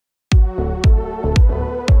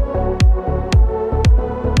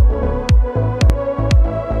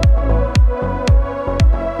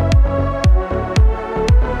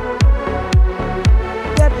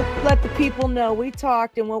know, we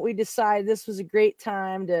talked, and what we decided, this was a great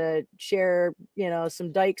time to share, you know,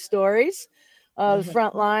 some Dyke stories of the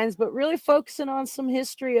front lines, but really focusing on some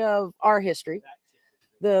history of our history,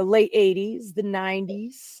 the late 80s, the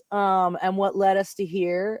 90s, and what led us to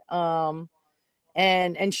here,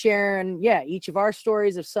 and sharing, yeah, each of our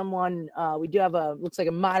stories. Of someone, we do have looks like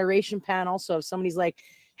a moderation panel, so if somebody's like,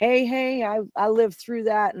 hey, I lived through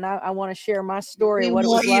that, and I want to share my story, what it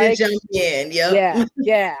was like. Jump in.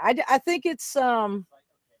 Yeah. I think it's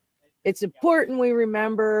important we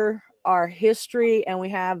remember our history, and we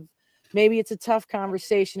have, maybe it's a tough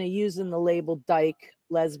conversation of using the label dyke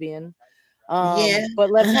lesbian, but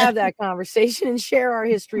let's have that conversation and share our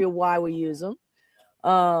history of why we use them.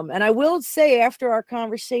 And I will say, after our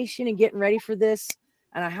conversation and getting ready for this,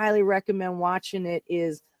 and I highly recommend watching it,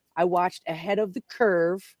 is I watched Ahead of the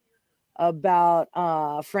Curve about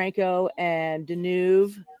Franco and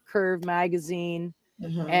Deneuve, Curve magazine,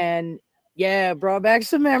 and yeah, brought back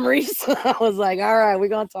some memories. I was like, all right, we're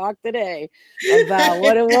gonna talk today about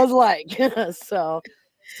what it was like. so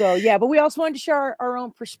yeah, but we also wanted to share our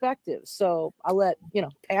own perspective, so I'll let you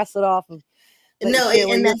know, pass it off. No,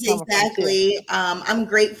 and that's exactly. I'm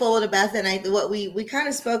grateful to Beth, and what we kind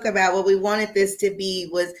of spoke about, what we wanted this to be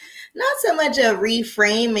was not so much a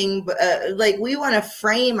reframing, but like, we want to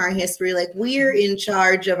frame our history. Like, we're in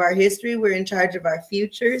charge of our history. We're in charge of our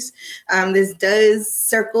futures. This does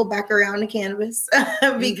circle back around to cannabis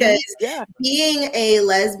because being a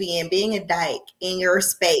lesbian, being a dyke in your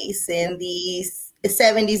space in these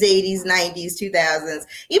 70s, 80s, 90s, 2000s,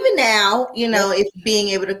 even now, you know, if being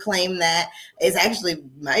able to claim that is actually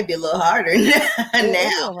might be a little harder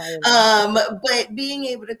now. But being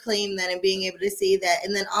able to claim that and being able to see that,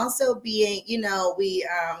 and then also being, you know,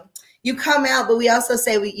 you come out, but we also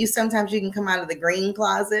say you sometimes you can come out of the green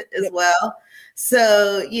closet as well.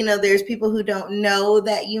 So, you know, there's people who don't know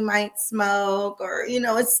that you might smoke, or, you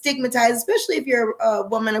know, it's stigmatized, especially if you're a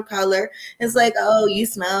woman of color. It's like, oh, you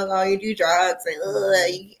smoke, oh, you do drugs.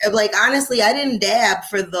 Like, honestly, I didn't dab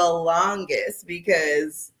for the longest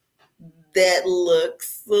because that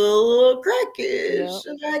looks a little crackish.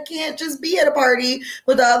 And I can't just be at a party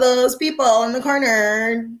with all those people in the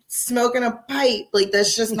corner smoking a pipe. Like,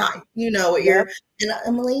 that's just not, you know, what you're, and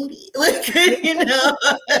I'm a lady. Like, you know.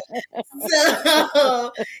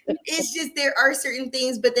 So it's just, there are certain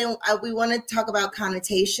things, but then we want to talk about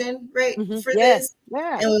connotation, right, for this.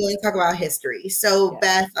 And we want to talk about history. So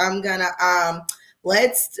Beth, I'm gonna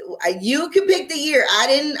you can pick the year.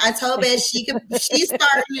 I told Beth she's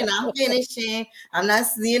starting and I'm finishing. I'm not,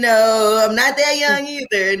 you know, I'm not that young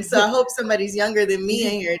either. And so I hope somebody's younger than me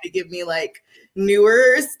in here to give me like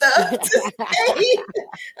newer stuff to say.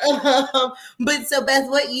 But so Beth,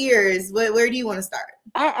 what years, where do you want to start?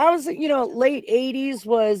 I was, you know, late 80s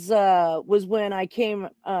was when I came,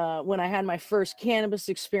 when I had my first cannabis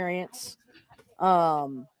experience.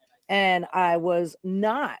 And I was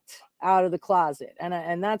not out of the closet,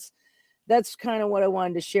 and that's kind of what I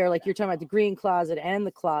wanted to share. Like, you're talking about the green closet and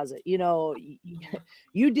the closet, you know,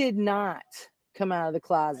 you did not come out of the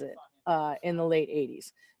closet in the late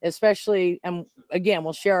 80s, especially, and again,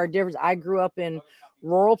 we'll share our difference. I grew up in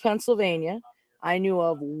rural Pennsylvania. I knew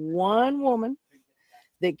of one woman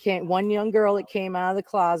one young girl that came out of the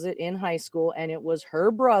closet in high school, and it was her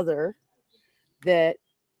brother that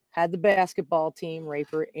had the basketball team rape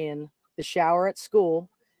her in the shower at school.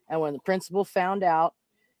 And when the principal found out,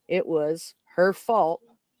 it was her fault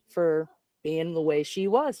for being the way she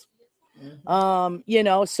was. You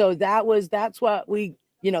know, so that's what we,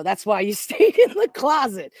 you know, that's why you stayed in the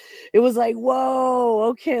closet. It was like, whoa,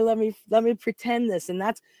 okay, let me pretend this. And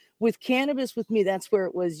that's with cannabis, with me, that's where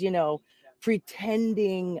it was, you know,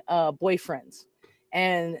 pretending boyfriends.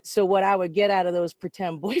 And so what I would get out of those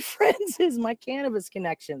pretend boyfriends is my cannabis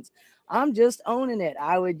connections. I'm just owning it.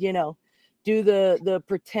 I would, you know, do the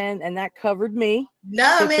pretend, and that covered me.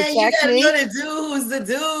 No, man, you gotta know the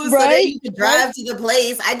dudes, right? So that you could drive to the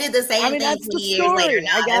place. I did the same thing. That's 20 years later.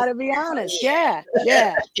 I gotta be honest. Yeah.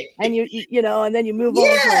 And you know, and then you move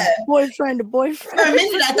on from boyfriend to boyfriend. For a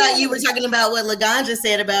minute, I thought you were talking about what Laganja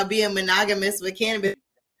said about being monogamous with cannabis.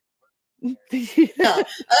 No.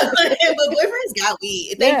 But boyfriends got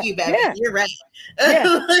weed. Thank you, Beth. You're right. And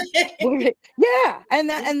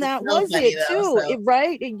that was it too,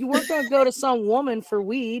 right? You weren't gonna go to some woman for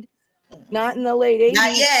weed, not in the late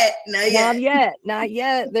 80s. Not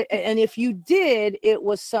yet. And if you did, it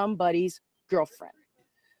was somebody's girlfriend.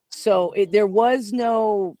 So there was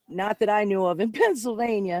no, not that I knew of in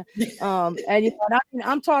Pennsylvania. And you know,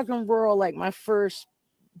 I'm talking rural. Like, my first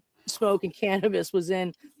smoking cannabis was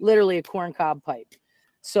in literally a corncob pipe.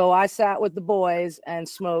 So I sat with the boys and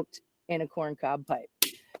smoked in a corncob pipe.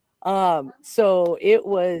 So it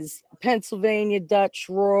was Pennsylvania Dutch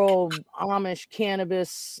rural Amish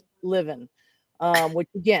cannabis living. Which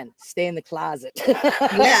again, stay in the closet.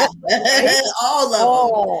 Yeah, right? all of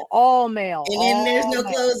them. All male. And then there's no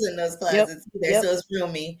clothes in those closets either, so it's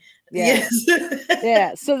roomy. Yeah. Yes.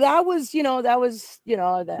 Yeah. So that was,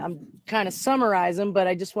 I'm kind of summarizing, but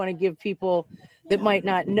I just want to give people that might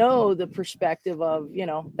not know the perspective of,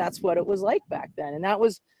 that's what it was like back then. And that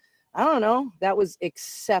was, I don't know, that was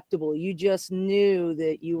acceptable. You just knew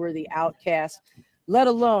that you were the outcast, let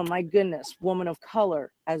alone, my goodness, woman of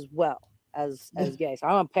color as well as gay. So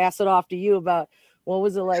I'm gonna pass it off to you about what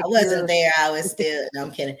was it like. I wasn't there. I was still. No,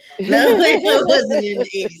 I'm kidding. No, I wasn't in the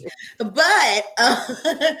 80s. But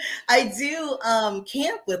I do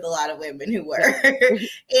camp with a lot of women who were,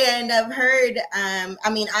 and I've heard. I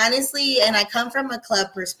mean, honestly, and I come from a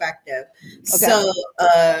club perspective, so.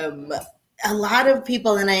 A lot of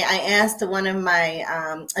people, and I asked one of my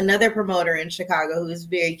another promoter in Chicago who's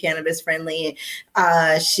very cannabis friendly.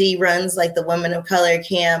 She runs like the Women of Color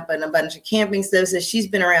camp and a bunch of camping stuff. So she's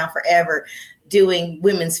been around forever doing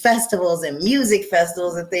women's festivals and music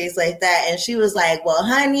festivals and things like that. And she was like, well,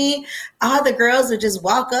 honey, all the girls would just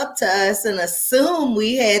walk up to us and assume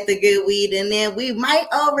we had the good weed, and then we might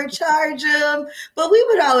overcharge them, but we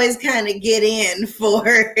would always kind of get in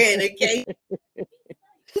for an occasion.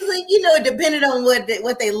 Like, depending on what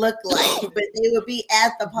they look like, but they would be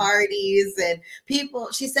at the parties and people.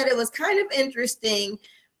 She said it was kind of interesting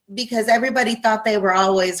because everybody thought they were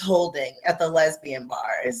always holding at the lesbian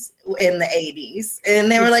bars in the 80s, and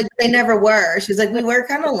they were like, they never were. She's like, we were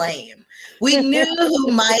kind of lame. We knew who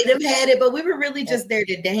might have had it, but we were really just there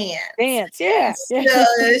to dance. Yeah.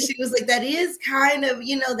 So she was like, that is kind of,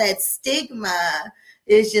 that stigma.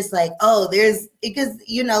 It's just like, oh, there's, because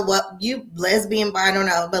you lesbian bar, I don't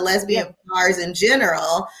know, but lesbian bars in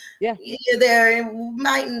general, there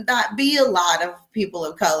might not be a lot of people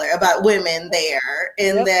of color, about women there,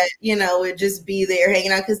 and that, would just be there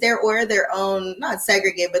hanging out because there were their own, not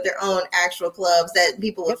segregated, but their own actual clubs that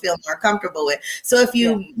people would feel more comfortable with. So if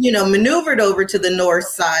you, maneuvered over to the north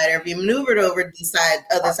side, or if you maneuvered over to the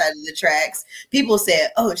other side of the tracks, people said,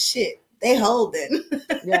 oh shit, they holding.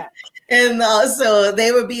 Yeah. And so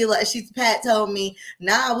they would be like, Pat told me,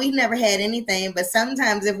 nah, we never had anything, but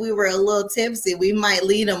sometimes if we were a little tipsy, we might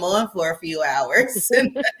lead them on for a few hours.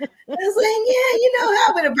 And I was like,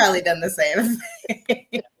 I would have probably done the same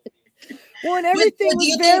thing. Well, and everything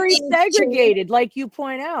was very segregated, like you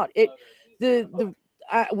point out.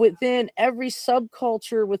 Within every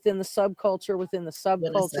subculture, within the subculture, within the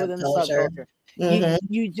subculture, within the subculture. Mm-hmm.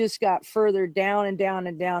 You just got further down and down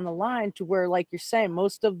and down the line to where, like you're saying,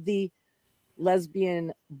 most of the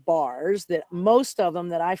lesbian bars, most of them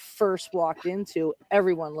that I first walked into,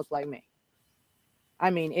 everyone looked like me. I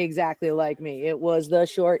mean, exactly like me. It was the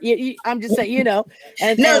short. I'm just saying,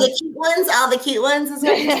 And the cute ones, all the cute ones.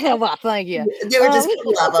 Well, thank you. There were just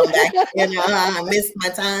people of them back. I missed my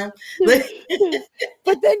time.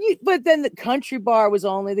 but then the country bar was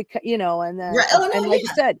only and then and like you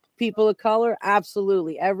said, people of color,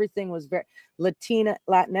 absolutely. Everything was very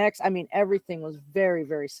Latinx. I mean, everything was very,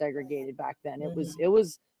 very segregated back then. It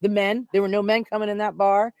was the men. There were no men coming in that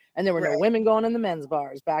bar, and there were no women going in the men's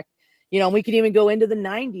bars back. We could even go into the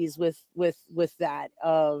 90s with that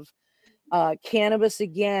of cannabis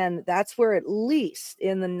again. That's where, at least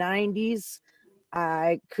in the 90s,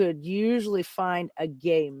 I could usually find a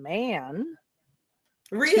gay man.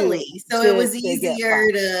 Really? So it was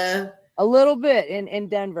easier to... A little bit in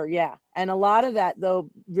Denver, yeah. And a lot of that, though,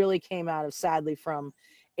 really came out of, sadly, from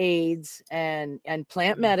AIDS and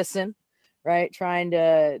plant medicine, right? Trying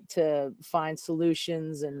to find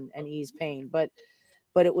solutions and ease pain. But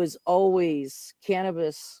it was always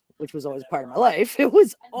cannabis, which was always part of my life. It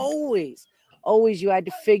was always you had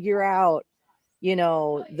to figure out,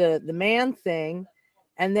 the man thing.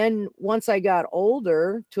 And then once I got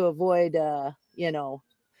older, to avoid, the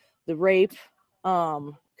rape,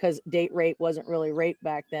 because date rape wasn't really rape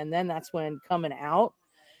back then. Then that's when coming out.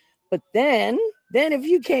 But then if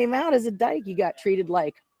you came out as a dyke, you got treated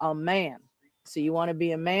like a man. So you want to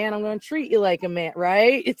be a man, I'm going to treat you like a man,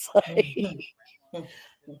 right? It's like...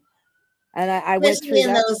 And I went through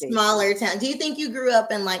in those smaller towns. Do you think you grew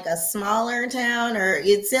up in like a smaller town, or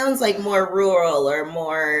it sounds like more rural or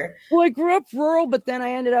more? Well, I grew up rural, but then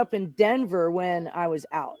I ended up in Denver when I was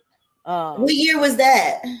out. What year was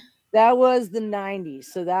that? That was the 90s.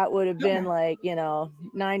 So that would have been like,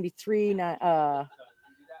 93,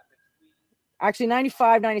 actually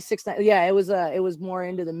 95, 96. Yeah, it was more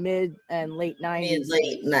into the mid and late 90s.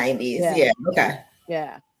 Late 90s. Yeah. Okay.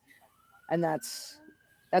 Yeah. And that's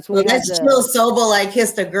That's when that's Chill Sober like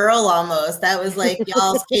Kissed a Girl almost. That was like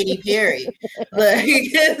y'all's Katy Perry. Like,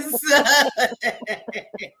 it was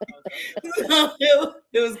good.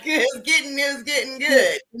 It was getting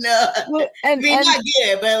good. Well, not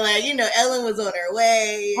good, but like, Ellen was on her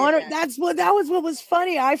way. That was what was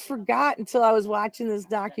funny. I forgot until I was watching this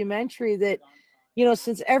documentary that,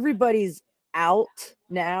 since everybody's out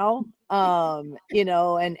now, and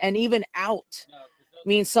even out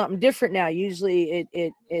means something different now. Usually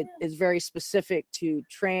it is very specific to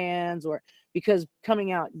trans, or because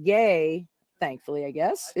coming out gay, thankfully, I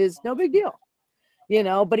guess, is no big deal,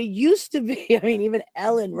 but it used to be, even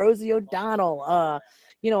Ellen, Rosie O'Donnell,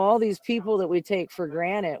 all these people that we take for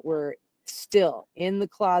granted were still in the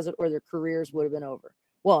closet, or their careers would have been over.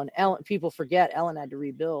 Well, and Ellen, people forget Ellen had to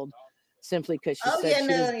rebuild simply because she said she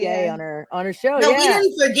was gay on her show. No, we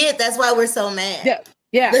didn't forget. That's why we're so mad.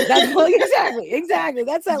 Yeah, that's exactly.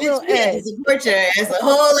 That's that little edge. Support your ass a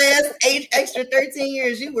whole ass extra 13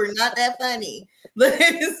 years. You were not that funny.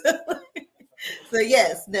 So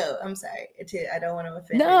yes, no, I'm sorry. I don't want to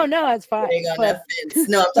offend. No, it's fine.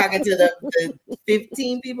 No, I'm talking to the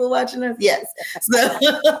 15 people watching us. Yes. So.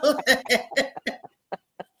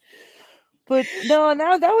 But no,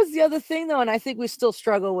 now that was the other thing though, and I think we still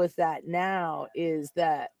struggle with that now, is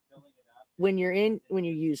that when you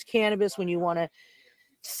use cannabis, when you want to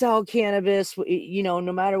sell cannabis, no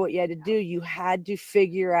matter what you had to do, you had to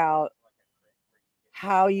figure out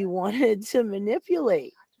how you wanted to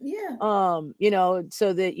manipulate. Yeah.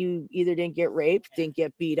 So that you either didn't get raped, didn't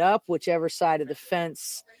get beat up, whichever side of the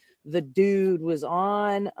fence the dude was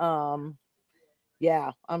on.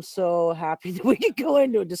 Yeah, I'm so happy that we can go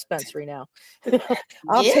into a dispensary now.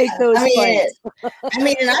 I'll take those fights.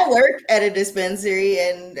 And I work at a dispensary,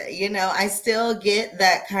 and I still get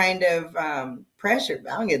that kind of pressure.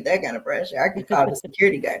 I don't get that kind of pressure. I can call the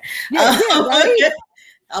security guard. Right?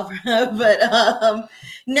 But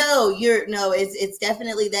it's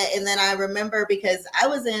definitely that. And then I remember, because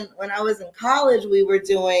when I was in college, we were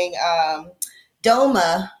doing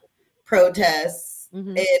DOMA protests.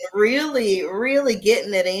 Mm-hmm. And really, really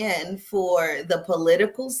getting it in for the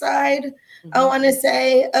political side, mm-hmm. I want to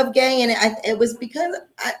say, of gay. And it was because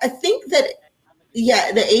I think that,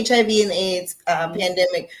 the HIV and AIDS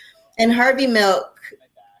pandemic and Harvey Milk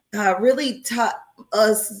really taught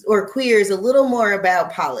us, or queers, a little more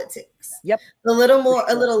about politics. Yep. A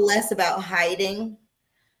little less about hiding,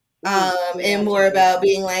 and more about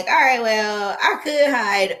being like, all right, well, I could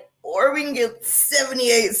hide, or we can get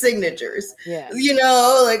 78 signatures. Yeah.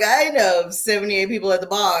 I know 78 people at the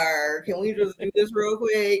bar. Can we just do this real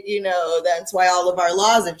quick? That's why all of our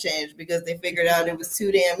laws have changed, because they figured out it was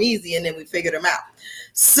too damn easy, and then we figured them out.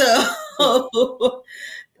 So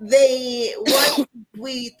things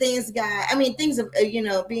of,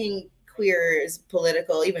 being queer is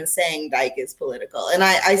political, even saying dyke is political. And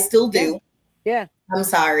I still do. Yeah. I'm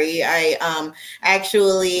sorry. I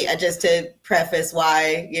actually, just to preface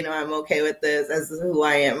why, I'm okay with this as who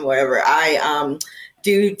I am, whatever. I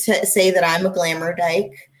do say that I'm a glamour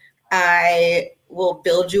dyke. I will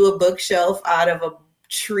build you a bookshelf out of a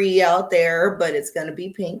tree out there, but it's going to be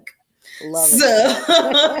pink. Love it.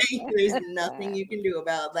 So there's nothing you can do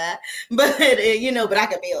about that. But, but I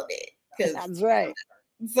can build it. That's right.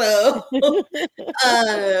 So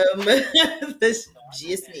that's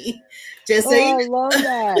just me. Just so I love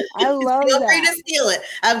that. I love feel that. free to steal it.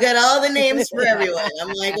 I've got all the names for everyone.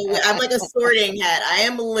 I'm like a sorting hat. I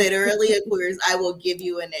am literally a queers. I will give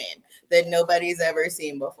you a name that nobody's ever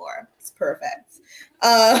seen before. It's perfect.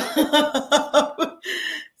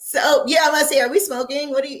 So yeah, I'm gonna say, are we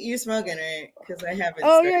smoking? What are you smoking, right? Because I haven't.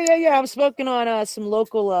 Oh yeah. I'm smoking on some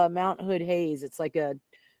local Mount Hood haze. It's like a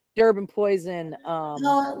Durban Poison mix.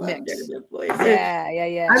 Durban Poison.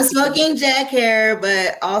 Yeah. I'm smoking Jack Hair,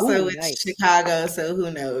 but also it's Chicago, so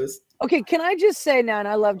who knows? Okay, can I just say now, and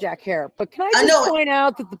I love Jack Hair, but can I just point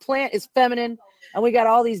out that the plant is feminine, and we got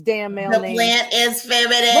all these damn male names. The plant is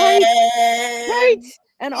feminine. Right.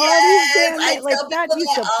 And all these damn names, like that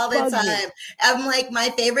used to all the time. I'm like, my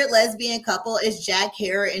favorite lesbian couple is Jack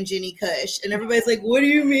Hair and Jenny Kush, and everybody's like, "What do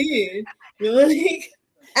you mean?" You're like,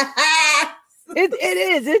 It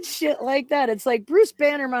is. It's shit like that. It's like Bruce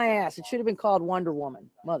Banner my ass. It should have been called Wonder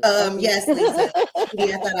Woman. Yes, Lisa. I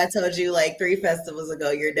thought I told you like 3 festivals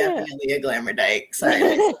ago. You're definitely a glamour dyke.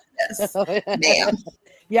 Sorry. Yes, ma'am.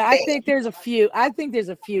 Yeah, I think there's a few.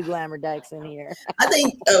 Glamour dykes in here. I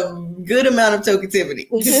think a good amount of tokeativity.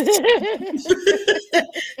 Why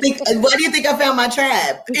do you think I found my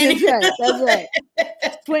tribe? That's right.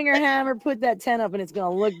 Swinger hammer, put that tent up, and it's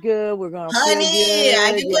gonna look good. We're gonna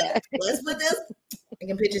let's put this. I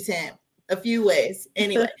can pitch a tent. a few ways.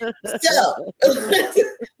 Anyway, so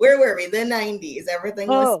where were we? The 90s. Everything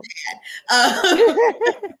was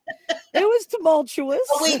sad. It was tumultuous.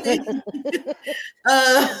 Oh, wait.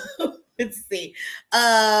 Let's see.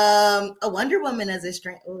 A Wonder Woman as a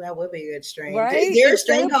strain. Oh, that would be a good strain. Right? Is there a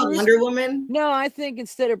strain called Wonder Woman? No, I think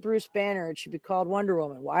instead of Bruce Banner, it should be called Wonder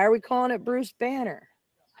Woman. Why are we calling it Bruce Banner?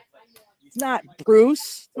 It's not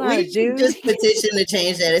Bruce. It's not we should just petition to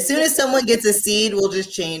change that. As soon as someone gets a seed, we'll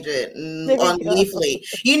just change it on Leafly.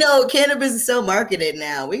 You know, cannabis is so marketed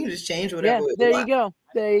now. We can just change whatever we want. There you go.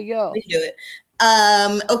 There you go. We can do it.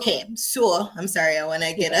 Okay, so I'm sorry, I want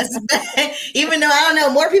to get us back, even though I don't know,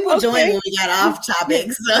 more people joined when we got off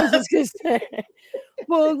topic. So.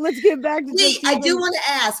 Well, let's get back to Wait, I do want to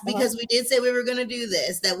ask, because we did say we were going to do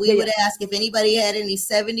this, that we would ask if anybody had any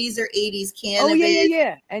 70s or 80s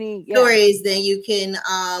cannabis any stories, then you can,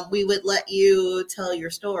 we would let you tell your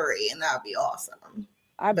story, and that would be awesome.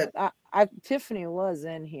 Tiffany was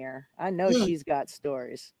in here. I know she's got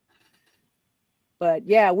stories. But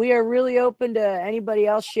yeah, we are really open to anybody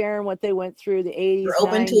else sharing what they went through the 80s. We're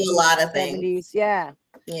open 90s, to a lot of 70s. Things. Yeah.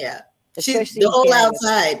 Yeah. She's the whole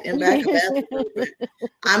outside and back of Beth.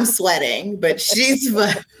 I'm sweating, but she's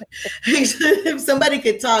fun. If somebody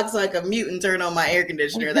could talk so I could mute and turn on my air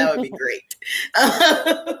conditioner, that would be great.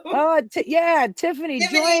 Tiffany,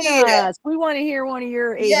 join us. We want to hear one of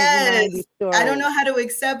your 80s and 90s stories. I don't know how to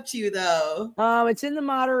accept you though. It's in the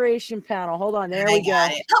moderation panel. Hold on, there we go.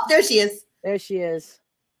 Oh, there she is. There she is.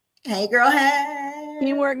 Hey, girl. Hey.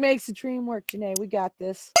 Teamwork makes the dream work, Jenae. We got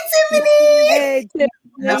this. Hey, Tiffany. Hey,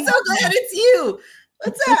 Tiffany. I'm so glad it's you.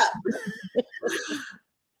 What's up?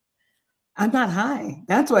 I'm not high.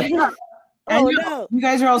 That's what. No. You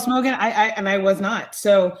guys are all smoking. I was not.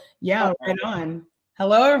 So yeah, right on.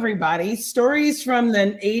 Hello, everybody. Stories from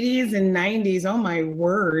the 80s and 90s. Oh my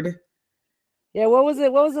word. Yeah, what was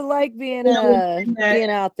it? What was it like being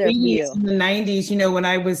out there for you? In the 90s, when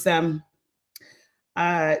I was 7.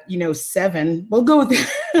 We'll go with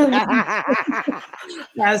that.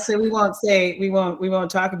 So we won't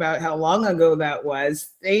talk about how long ago that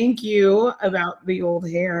was. Thank you about the old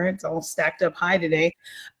hair. It's all stacked up high today.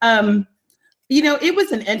 It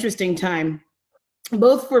was an interesting time,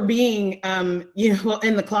 both for being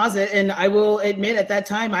in the closet, and I will admit at that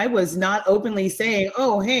time I was not openly saying,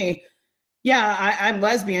 oh, hey, yeah, I'm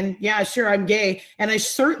lesbian. Yeah, sure, I'm gay. And I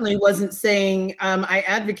certainly wasn't saying I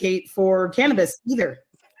advocate for cannabis either.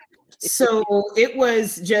 So it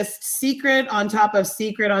was just secret on top of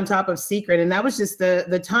secret on top of secret. And that was just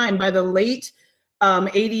the time. By the late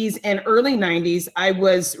 80s and early 90s, I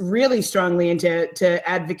was really strongly into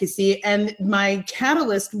advocacy. And my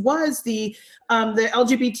catalyst was the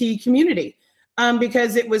LGBT community,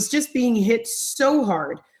 because it was just being hit so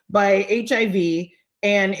hard by HIV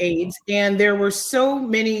and AIDS, and there were so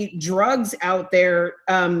many drugs out there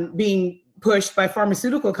being pushed by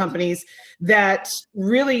pharmaceutical companies that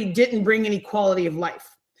really didn't bring any quality of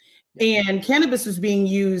life. And cannabis was being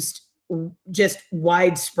used just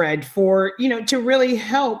widespread for, to really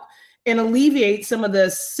help and alleviate some of the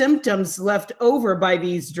symptoms left over by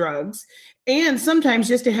these drugs, and sometimes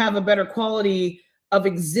just to have a better quality of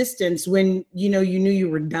existence when you knew you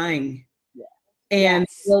were dying. And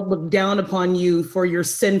they'll look down upon you for your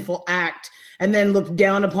sinful act, and then look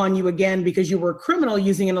down upon you again because you were a criminal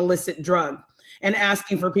using an illicit drug and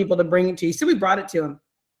asking for people to bring it to you. So we brought it to him.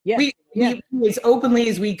 We as openly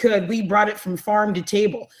as we could. We brought it from farm to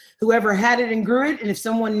table. Whoever had it and grew it, and if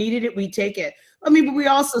someone needed it, we take it. But we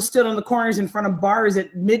also stood on the corners in front of bars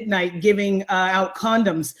at midnight giving out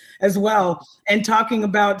condoms as well, and talking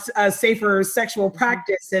about safer sexual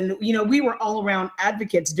practice. And, we were all around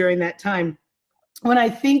advocates during that time. When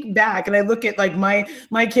I think back and I look at like my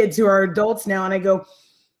kids who are adults now, and I go,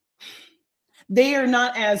 they are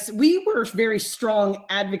not we were very strong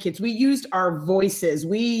advocates. We used our voices.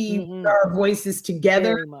 We put our voices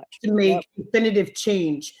together to make definitive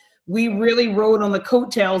change. We really rode on the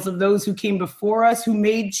coattails of those who came before us, who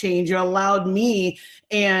made change, and allowed me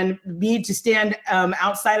to stand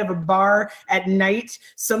outside of a bar at night,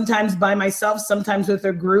 sometimes by myself, sometimes with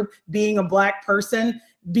a group, being a Black person,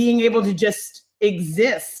 being able to just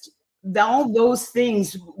exist. All those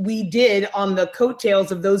things we did on the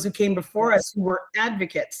coattails of those who came before us, who were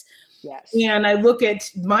advocates. Yes. And I look at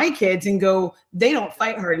my kids and go, they don't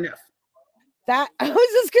fight hard enough. That I was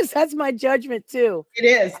just because that's my judgment too. It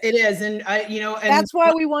is. And and that's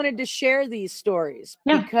why we wanted to share these stories,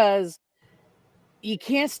 because you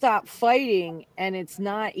can't stop fighting, and it's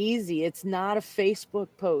not easy. It's not a Facebook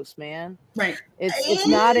post, man. Right. It's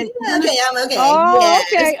not an okay. I'm okay. Oh,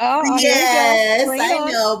 yes. okay. Oh, yes, I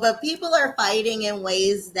on. know, but people are fighting in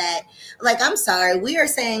ways that, like, I'm sorry, we are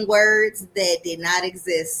saying words that did not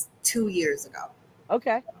exist 2 years ago.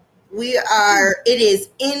 Okay. We are. It is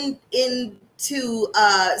into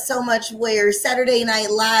so much where Saturday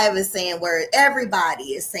Night Live is saying where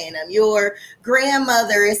everybody is saying them. Your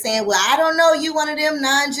grandmother is saying, well, I don't know, you one of them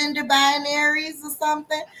non-gender binaries or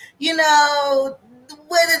something. You know,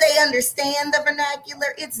 whether they understand the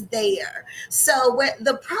vernacular, it's there. So when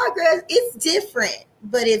the progress, it's different,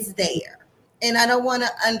 but it's there. And I don't want to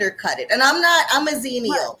undercut it. And I'm a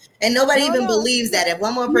xennial, and nobody even believes that. If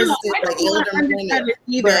one more person says like elder millennial,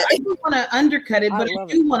 either. I don't want to undercut it, but I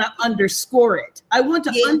do want to underscore it. I want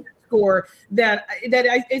to underscore that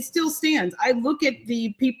it still stands. I look at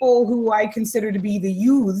the people who I consider to be the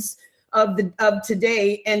youths of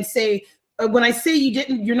today and say, when I say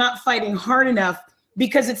you're not fighting hard enough,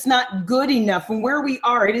 because it's not good enough. And where we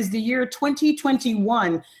are, it is the year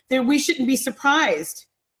 2021. That we shouldn't be surprised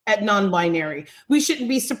at non-binary. We shouldn't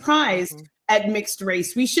be surprised at mixed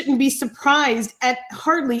race. We shouldn't be surprised at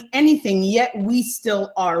hardly anything, yet we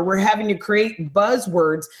still are. We're having to create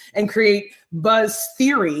buzzwords and create buzz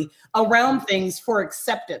theory around things for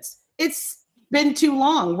acceptance. It's been too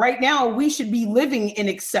long. Right now, we should be living in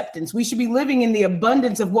acceptance. We should be living in the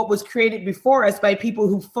abundance of what was created before us by people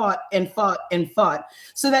who fought and fought and fought.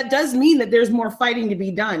 So that does mean that there's more fighting to be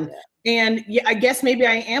done. And yeah, I guess maybe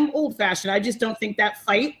I am old fashioned. I just don't think that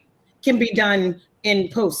fight can be done in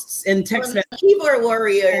posts and text messages. Keyboard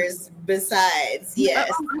warriors besides, yes.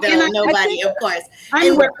 Nobody, of course.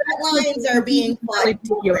 And lines are being fought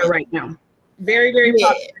right now. Very, very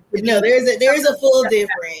popular. No, there's a full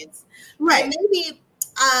difference. Right. And maybe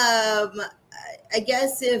I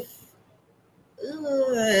guess if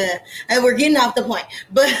and we're getting off the point,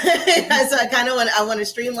 but so I want to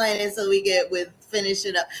streamline it so we finish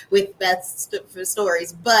it up with Beth's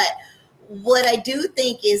stories. But what I do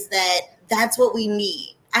think is that's what we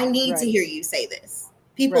need. I need to hear you say this.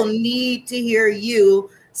 People need to hear you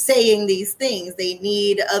saying these things. They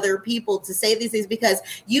need other people to say these things, because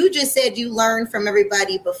you just said you learned from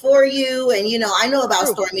everybody before you. And, I know about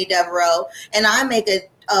Stormy Devereaux, and I make a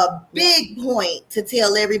big point to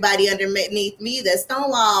tell everybody underneath me that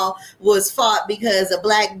Stonewall was fought because a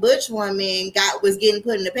black butch woman was getting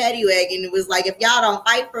put in the paddy wagon. It was like, if y'all don't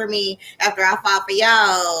fight for me after I fought for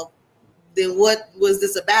y'all, then what was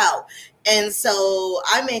this about? And so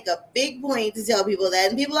I make a big point to tell people that.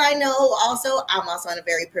 And people I know also, I'm also in a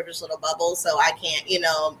very privileged little bubble, so I can't,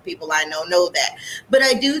 people I know that. But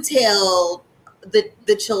I do tell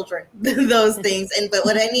the children those things. But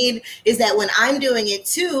what I need is that when I'm doing it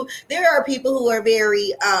too, there are people who are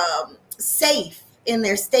very safe in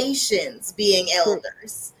their stations being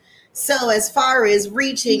elders. So as far as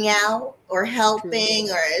reaching out or helping,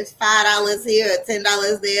 or it's $5 here or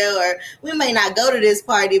 $10 there, or we may not go to this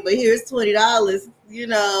party, but here's $20.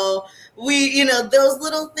 Those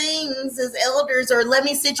little things as elders, or let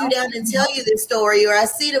me sit you down and tell you this story, or I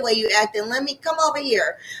see the way you act and let me come over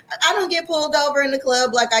here. I don't get pulled over in the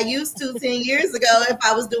club like I used to 10 years ago. If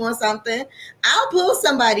I was doing something, I'll pull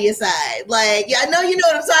somebody aside. I know you know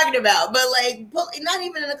what I'm talking about, but not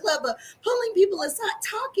even in a club, but pulling people aside,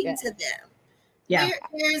 talking to them. Yeah,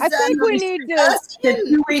 I think we need the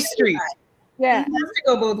two-way street. Yeah, it has to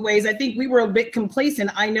go both ways. I think we were a bit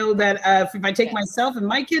complacent. I know that if I take myself and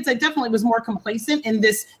my kids, I definitely was more complacent in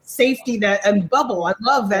this safety bubble. I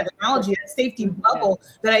love that analogy, that safety bubble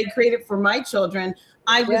that I created for my children.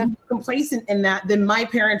 I was more complacent in that than my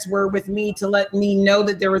parents were with me, to let me know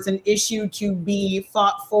that there was an issue to be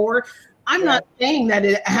fought for. I'm not saying that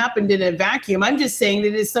it happened in a vacuum. I'm just saying that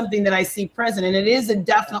it is something that I see present, and it is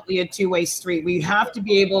definitely a two-way street. We have to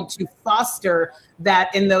be able to foster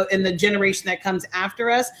that in the generation that comes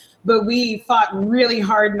after us. But we fought really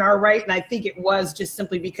hard in our right, and I think it was just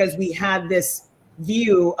simply because we had this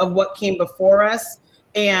view of what came before us,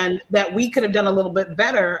 and that we could have done a little bit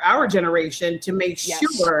better, our generation, to make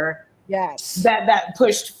sure that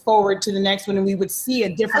pushed forward to the next one, and we would see a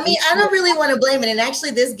different. I don't really want to blame it, and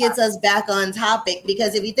actually this gets us back on topic,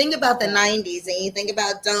 because if you think about the 90s and you think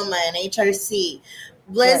about DOMA and HRC,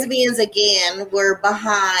 lesbians again were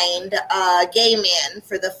behind gay men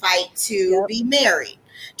for the fight to be married,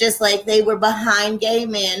 just like they were behind gay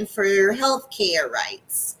men for health care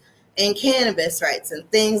rights and cannabis rights and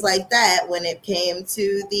things like that when it came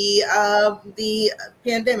to the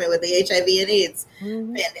pandemic with the HIV and AIDS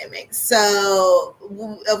pandemic. So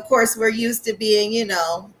of course we're used to being, you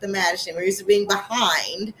know, the Madison. We're used to being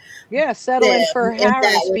behind. Yeah, settling for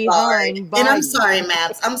Harris behind Biden. And I'm sorry,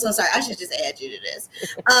 Maps. I'm so sorry. I should just add you to this.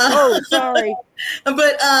 Oh, sorry.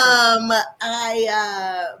 But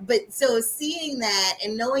but so seeing that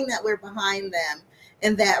and knowing that we're behind them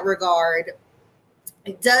in that regard,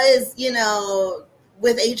 it does, you know,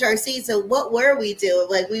 with HRC. So what were we doing?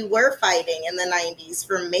 Like, we were fighting in the 90s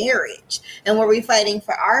for marriage. And were we fighting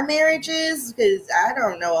for our marriages? Because I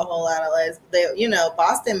don't know a whole lot of you know,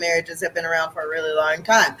 Boston marriages have been around for a really long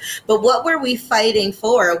time. But what were we fighting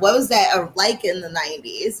for? What was that like in the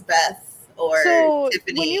 90s, Beth? So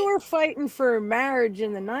Tiffany? When you were fighting for marriage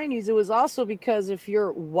in the 90s, it was also because if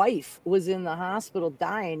your wife was in the hospital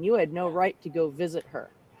dying, you had no right to go visit her.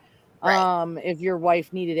 Right. If your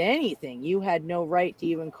wife needed anything, you had no right to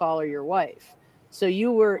even call her your wife. So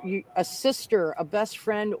a sister, a best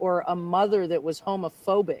friend, or a mother that was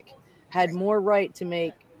homophobic had more right to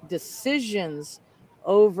make decisions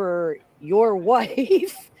over your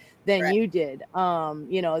wife than you did.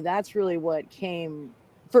 You know, that's really what came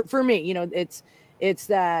for me. You know, it's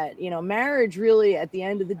that, you know, marriage really, at the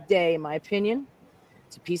end of the day, in my opinion,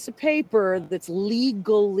 it's a piece of paper that's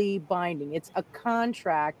legally binding. It's a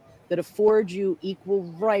contract that affords you equal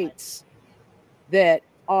rights that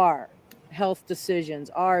are health decisions,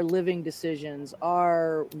 are living decisions,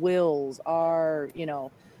 are wills, are, you know,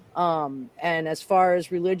 and as far as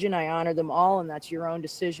religion, I honor them all, and that's your own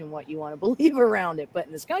decision what you want to believe around it. But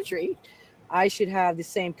in this country, I should have the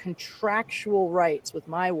same contractual rights with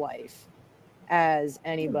my wife as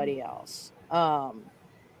anybody else.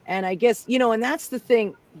 And I guess, you know, and that's the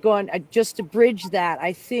thing just to bridge that.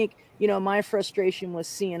 I think, you know, my frustration was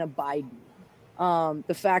seeing a Biden.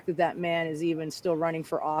 The fact that man is even still running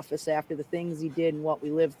for office after the things he did and what we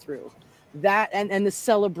lived through, that and the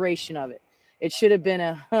celebration of it. It should have been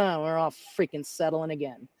we're all freaking settling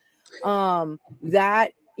again.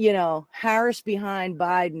 That, you know, Harris behind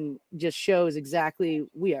Biden just shows exactly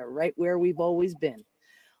we are right where we've always been.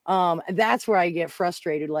 That's where I get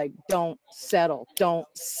frustrated. Like, don't settle.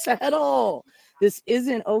 This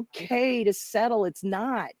isn't okay to settle. It's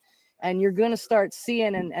not. And you're going to start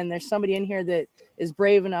seeing, and there's somebody in here that is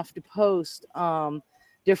brave enough to post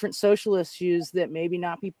different social issues that maybe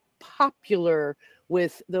not be popular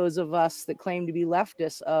with those of us that claim to be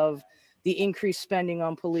leftists, of the increased spending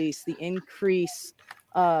on police, the increase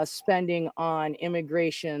spending on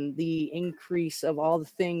immigration, the increase of all the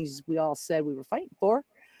things we all said we were fighting for,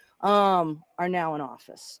 are now in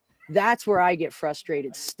office. That's where I get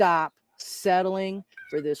frustrated. Stop settling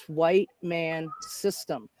for this white man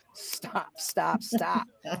system. Stop.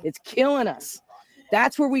 It's killing us.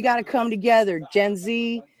 That's where we got to come together. Gen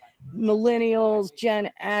Z, millennials,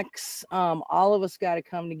 Gen X, all of us got to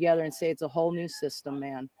come together and say it's a whole new system,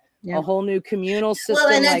 man. Yep. A whole new communal system.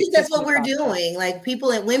 Well, and I think that's what we're doing. Like,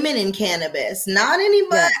 people and women in cannabis, not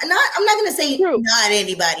anybody, I'm not going to say not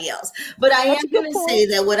anybody else, but I am going to say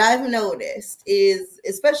that what I've noticed is,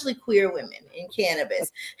 especially queer women in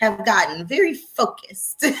cannabis have gotten very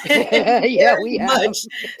focused. Yeah, we have.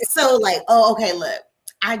 So like, oh, okay, look,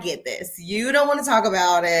 I get this. You don't want to talk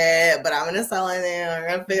about it, but I'm going to sell it there. I'm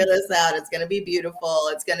going to figure this out. It's going to be beautiful.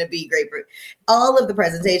 It's going to be great. All of the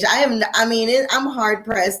presentation. I'm hard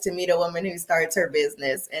pressed to meet a woman who starts her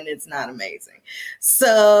business and it's not amazing.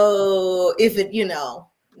 So if it, you know,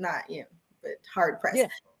 not, you know, but hard pressed. Yeah.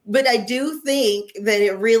 But I do think that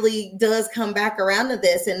it really does come back around to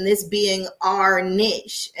this, and this being our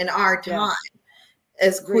niche and our time.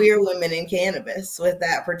 As queer women in cannabis with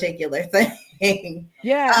that particular thing.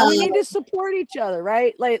 Yeah, we need to support each other,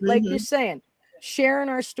 right? Like you're saying, sharing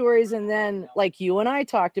our stories, and then like you and I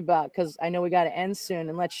talked about, because I know we got to end soon,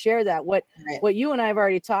 and let's share that. What you and I have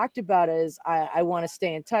already talked about is I want to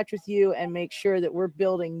stay in touch with you and make sure that we're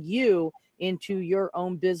building you into your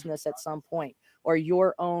own business at some point, or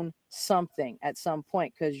your own something at some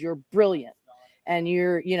point, because you're brilliant and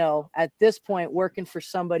you're, you know, at this point working for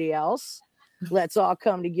somebody else. Let's all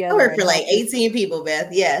come together. I work for like 18 people, Beth.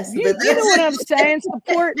 Yes. You know what I'm saying?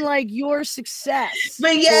 Supporting like your success.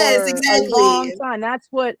 But yes, exactly. A long time. That's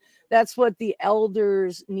what the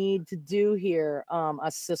elders need to do here.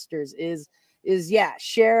 Us sisters is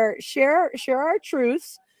share our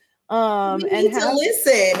truths. We need to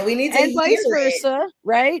listen. We need to and vice hear versa,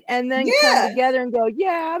 right? And then come together and go,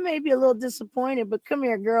 yeah, I may be a little disappointed, but come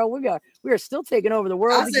here, girl. We are still taking over the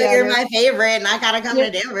world also, together. You're my favorite, and I gotta come to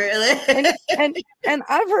Denver. and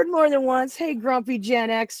I've heard more than once, hey, grumpy Gen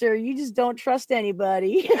Xer, you just don't trust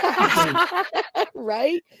anybody,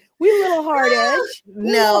 right? We a little hard edge.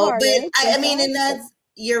 No, but I mean, and that's,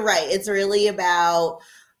 you're right. It's really about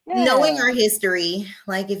knowing our history.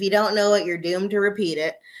 Like, if you don't know it, you're doomed to repeat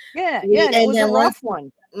it. Yeah, it was a rough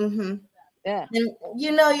one. Mm-hmm. Yeah. And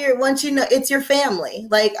once you know, it's your family.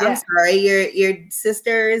 Like, I'm sorry, your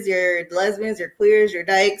sisters, your lesbians, your queers, your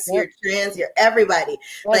dykes, your trans, your everybody.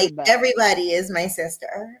 Like, everybody is my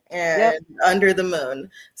sister and under the moon.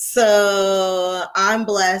 So I'm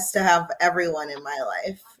blessed to have everyone in my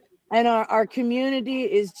life. And our community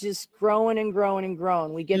is just growing and growing and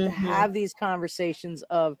growing. We get to have these conversations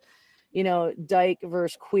of, dyke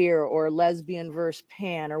versus queer, or lesbian versus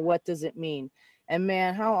pan, or what does it mean? And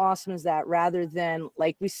man, how awesome is that? Rather than,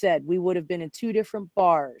 like we said, we would have been in 2 different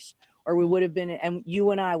bars, or we would have been, and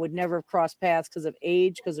you and I would never have crossed paths because of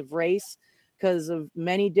age, because of race, because of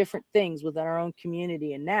many different things within our own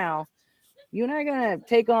community. And now you and I are going to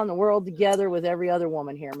take on the world together with every other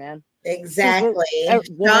woman here, man. Exactly.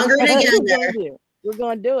 Stronger together. We're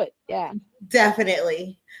going to do it. Yeah.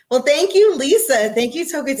 Definitely. Well, thank you, Lisa. Thank you,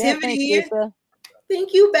 Tokeativity. Yeah, thanks, Lisa.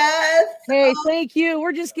 Thank you, Beth. Hey, thank you.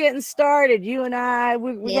 We're just getting started. You and I,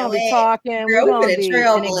 we're going to be talking. We're going to be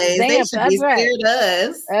trailblaze. They should be scared of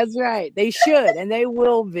us. That's right. They should, and they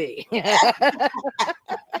will be. All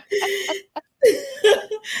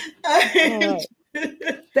right.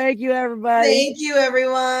 Thank you, everybody. Thank you,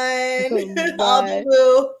 everyone. All the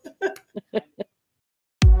boo.